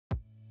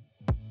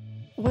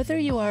Whether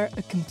you are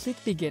a complete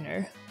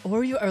beginner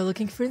or you are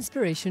looking for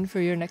inspiration for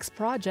your next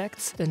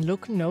projects, then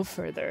look no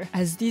further,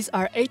 as these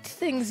are 8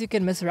 things you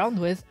can mess around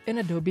with in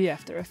Adobe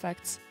After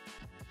Effects.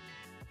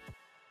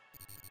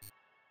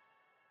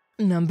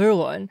 Number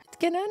 1. It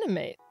can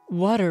animate.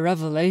 What a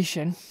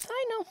revelation.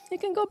 I know, you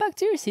can go back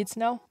to your seats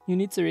now. You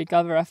need to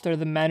recover after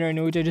the manner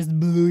in which I just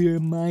blew your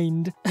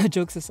mind.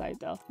 Jokes aside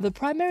though, the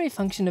primary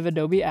function of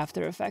Adobe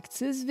After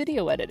Effects is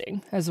video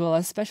editing, as well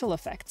as special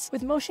effects,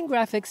 with motion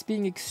graphics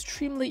being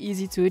extremely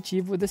easy to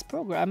achieve with this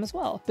program as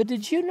well. But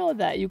did you know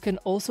that you can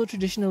also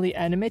traditionally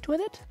animate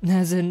with it?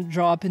 As in,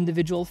 draw up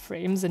individual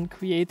frames and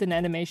create an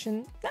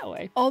animation that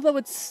way. Although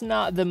it's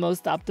not the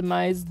most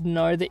optimized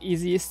nor the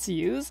easiest to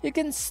use, you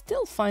can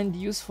still find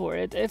use for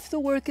it if the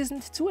work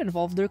isn't too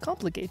involved or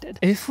complicated.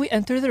 If we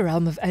enter the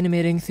realm of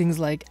animating things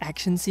like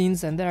action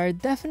scenes, then there are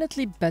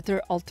definitely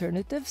better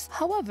alternatives.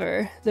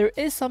 However, there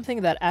is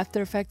something that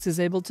After Effects is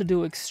able to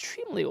do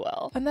extremely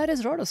well, and that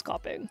is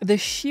rotoscoping. The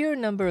sheer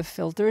number of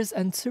filters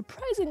and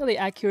surprisingly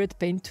accurate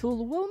paint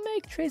tool will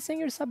make tracing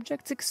your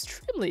subjects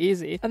extremely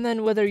easy. And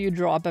then whether you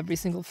draw up every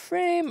single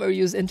frame or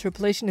use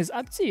interpolation is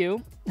up to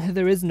you.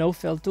 There is no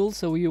fill tool,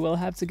 so you will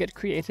have to get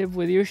creative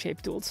with your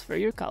shape tools for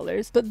your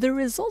colors, but the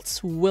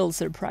results will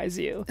surprise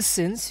you,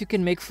 since you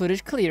can make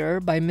footage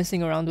clearer by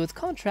messing around with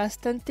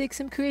contrast and take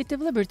some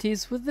creative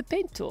liberties with the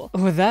paint tool.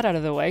 With that out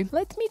of the way,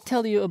 let me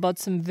tell you about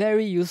some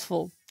very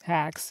useful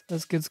hacks,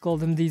 as kids call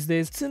them these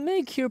days, to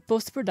make your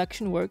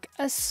post-production work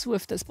as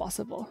swift as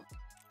possible.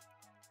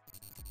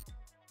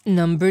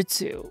 Number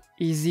 2.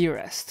 Easy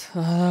rest.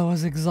 That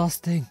was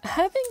exhausting.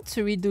 Having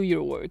to redo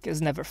your work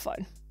is never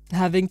fun.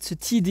 Having to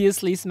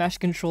tediously smash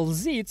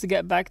Ctrl-Z to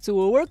get back to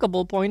a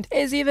workable point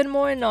is even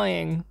more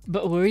annoying.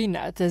 But worry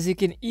not, as you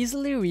can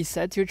easily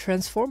reset your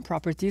transform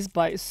properties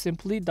by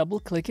simply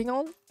double-clicking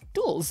on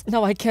tools.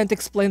 Now, I can't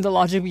explain the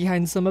logic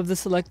behind some of the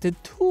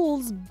selected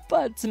tools,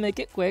 but to make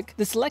it quick,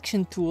 the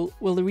selection tool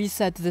will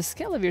reset the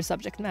scale of your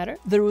subject matter,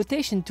 the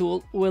rotation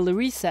tool will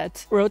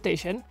reset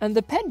rotation, and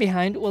the pen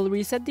behind will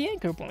reset the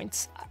anchor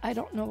points. I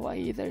don't know why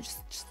either,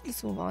 just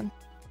let's move on.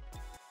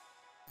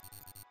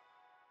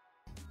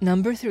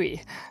 Number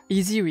 3.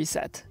 Easy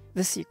Reset.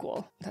 The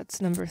sequel.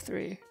 That's number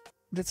 3.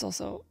 That's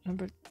also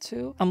number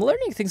 2. I'm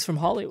learning things from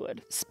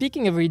Hollywood.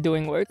 Speaking of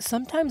redoing work,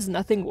 sometimes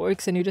nothing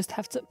works and you just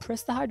have to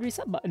press the hard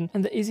reset button.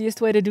 And the easiest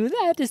way to do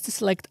that is to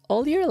select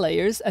all your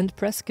layers and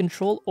press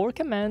Ctrl or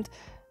Command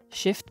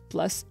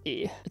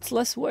Shift+E. It's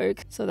less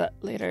work, so that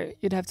later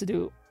you'd have to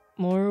do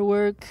more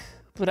work,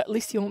 but at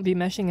least you won't be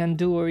meshing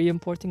undo or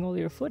re-importing all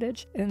your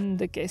footage, in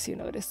the case you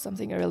noticed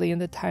something early in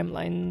the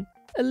timeline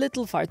a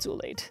little far too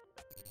late.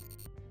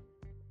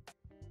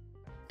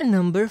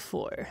 Number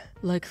 4.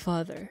 Like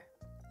father,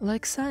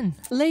 like son.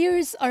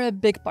 Layers are a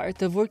big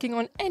part of working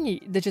on any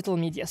digital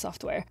media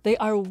software. They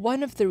are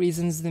one of the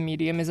reasons the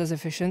medium is as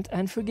efficient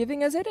and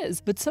forgiving as it is,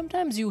 but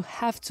sometimes you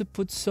have to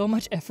put so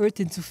much effort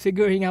into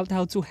figuring out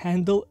how to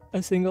handle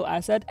a single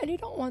asset, and you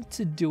don't want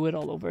to do it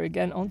all over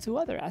again onto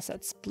other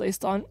assets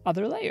placed on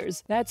other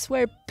layers. That's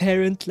where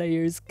parent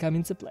layers come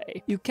into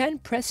play. You can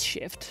press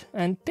Shift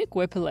and pick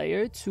whip a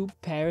layer to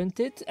parent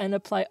it and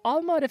apply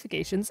all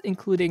modifications,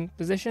 including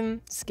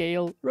position,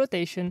 scale,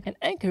 rotation, and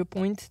anchor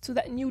point to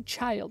that new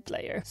child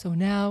layer. So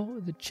now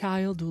the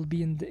child will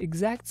be in the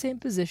exact same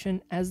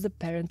position as the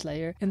parent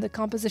layer in the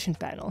composition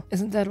panel.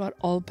 Isn't that what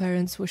all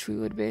parents wish we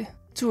would be?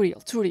 Too real,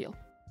 too real.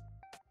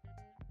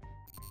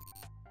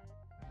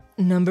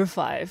 Number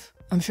 5.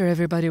 I'm sure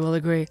everybody will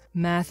agree,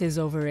 math is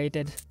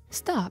overrated.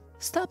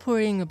 Stop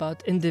worrying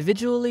about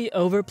individually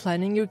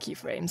over-planning your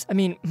keyframes. I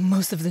mean,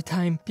 most of the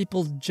time,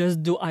 people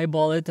just do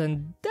eyeball it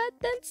and that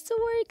tends to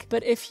work.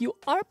 But if you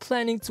are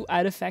planning to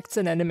add effects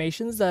and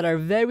animations that are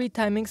very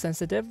timing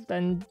sensitive,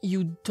 then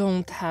you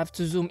don't have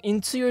to zoom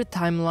into your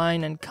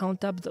timeline and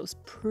count up those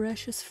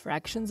precious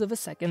fractions of a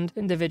second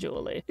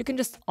individually. You can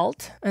just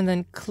Alt and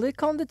then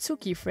click on the 2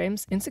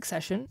 keyframes in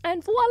succession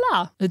and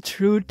voila! A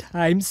true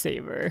time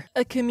saver.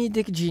 A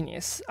comedic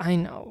genius, I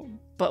know.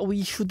 But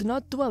we should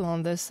not dwell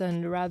on this,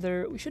 and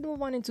rather we should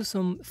move on into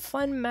some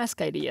fun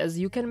mask ideas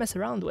you can mess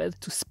around with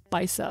to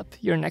spice up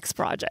your next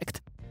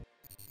project.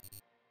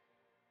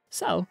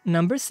 So,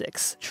 number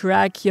 6.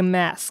 Track your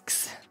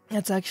masks.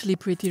 That's actually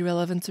pretty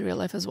relevant to real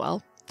life as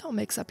well. Don't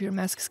mix up your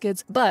masks,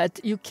 kids. But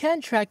you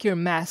can track your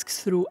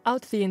masks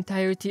throughout the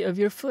entirety of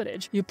your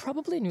footage. You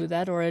probably knew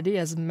that already,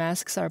 as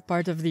masks are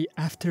part of the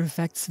After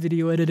Effects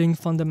video editing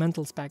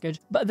fundamentals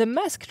package. But the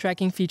mask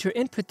tracking feature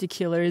in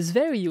particular is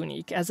very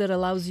unique, as it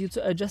allows you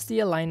to adjust the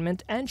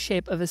alignment and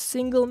shape of a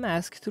single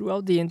mask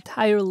throughout the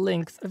entire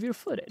length of your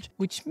footage.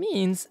 Which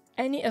means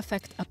any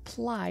effect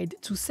applied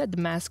to said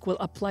mask will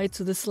apply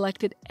to the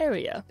selected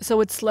area. So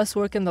it's less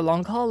work in the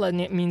long haul,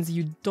 and it means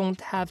you don't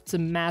have to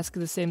mask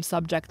the same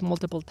subject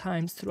multiple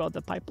times throughout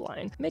the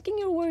pipeline, making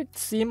your work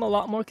seem a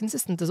lot more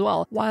consistent as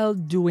well, while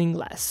doing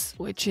less,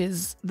 which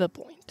is the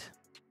point.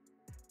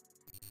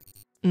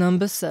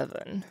 Number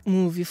 7.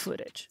 Movie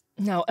footage.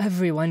 Now,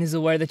 everyone is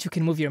aware that you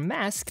can move your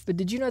mask, but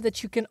did you know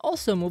that you can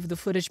also move the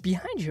footage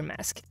behind your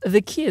mask?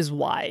 The key is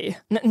why.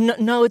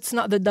 No, it's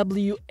not the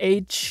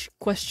WH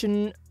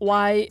question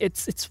why,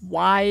 it's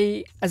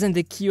why, as in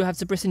the key you have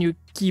to press on your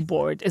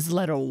keyboard is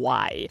letter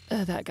Y.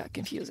 That got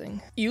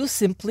confusing. You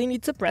simply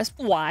need to press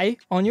Y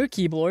on your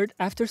keyboard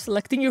after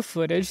selecting your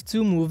footage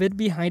to move it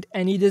behind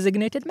any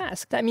designated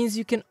mask. That means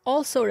you can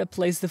also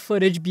replace the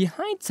footage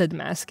behind said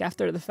mask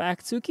after the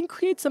fact, so you can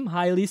create some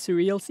highly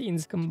surreal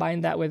scenes.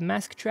 Combine that with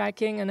mask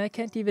tracking, and I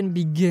can't even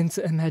begin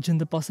to imagine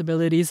the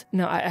possibilities.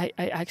 No, I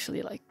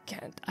actually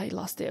can't. I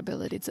lost the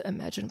ability to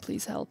imagine,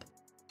 please help.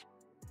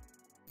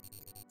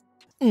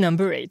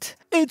 Number 8.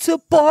 It's a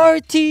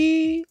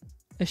party!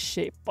 A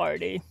shape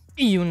party.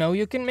 You know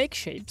you can make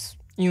shapes.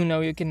 You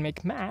know you can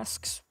make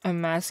masks. A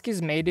mask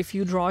is made if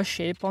you draw a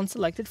shape on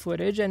selected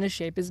footage, and a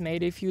shape is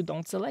made if you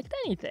don't select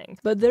anything.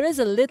 But there is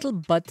a little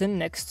button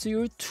next to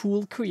your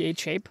Tool Create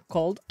shape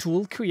called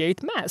Tool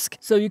Create Mask.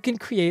 So you can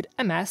create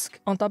a mask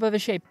on top of a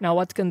shape. Now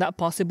what can that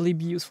possibly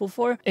be useful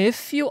for?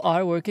 If you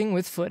are working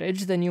with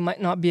footage, then you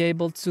might not be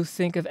able to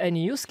think of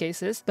any use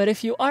cases, but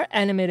if you are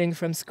animating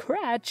from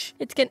scratch,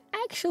 it can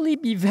actually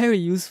be very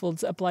useful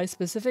to apply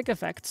specific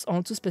effects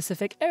onto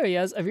specific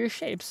areas of your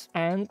shapes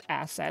and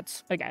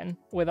assets, again,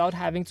 without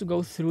having to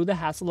go through the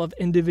hassle of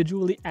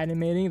individually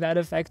animating that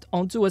effect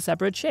onto a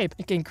separate shape.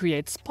 It can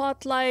create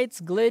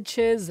spotlights,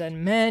 glitches,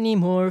 and many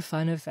more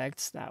fun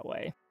effects that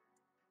way.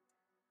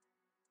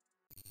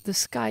 The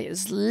sky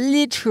is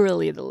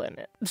literally the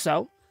limit.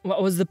 So,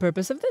 what was the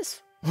purpose of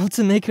this? Well,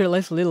 to make your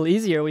life a little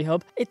easier, we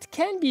hope. It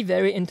can be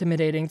very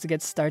intimidating to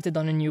get started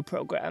on a new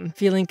program,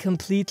 feeling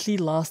completely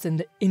lost in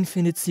the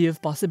infinite sea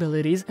of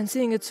possibilities, and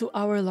seeing a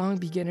 2-hour-long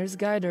beginner's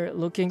guide or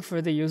looking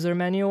for the user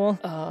manual,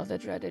 the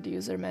dreaded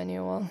user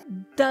manual,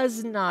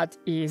 does not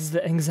ease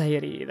the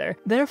anxiety either.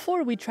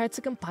 Therefore, we tried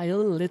to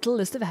compile a little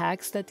list of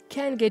hacks that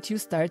can get you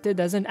started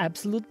as an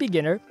absolute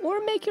beginner,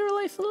 or make your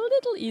life a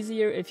little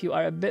easier if you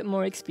are a bit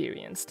more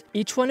experienced.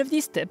 Each one of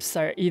these tips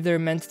are either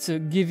meant to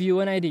give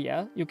you an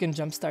idea you can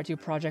jumpstart your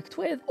project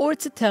with, or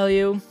to tell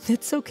you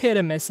it's okay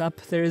to mess up,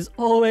 there is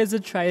always a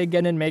try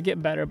again and make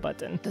it better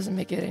button. Doesn't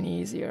make it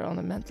any easier on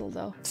the mental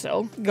though.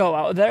 So go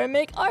out there and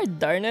make art,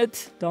 darn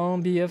it.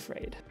 Don't be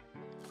afraid.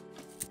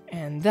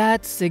 And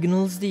that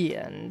signals the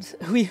end.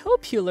 We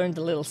hope you learned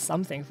a little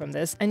something from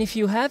this, and if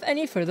you have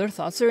any further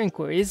thoughts or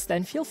inquiries,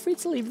 then feel free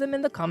to leave them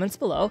in the comments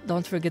below.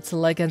 Don't forget to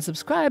like and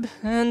subscribe,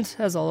 and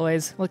as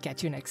always, we'll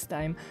catch you next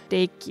time.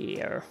 Take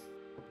care.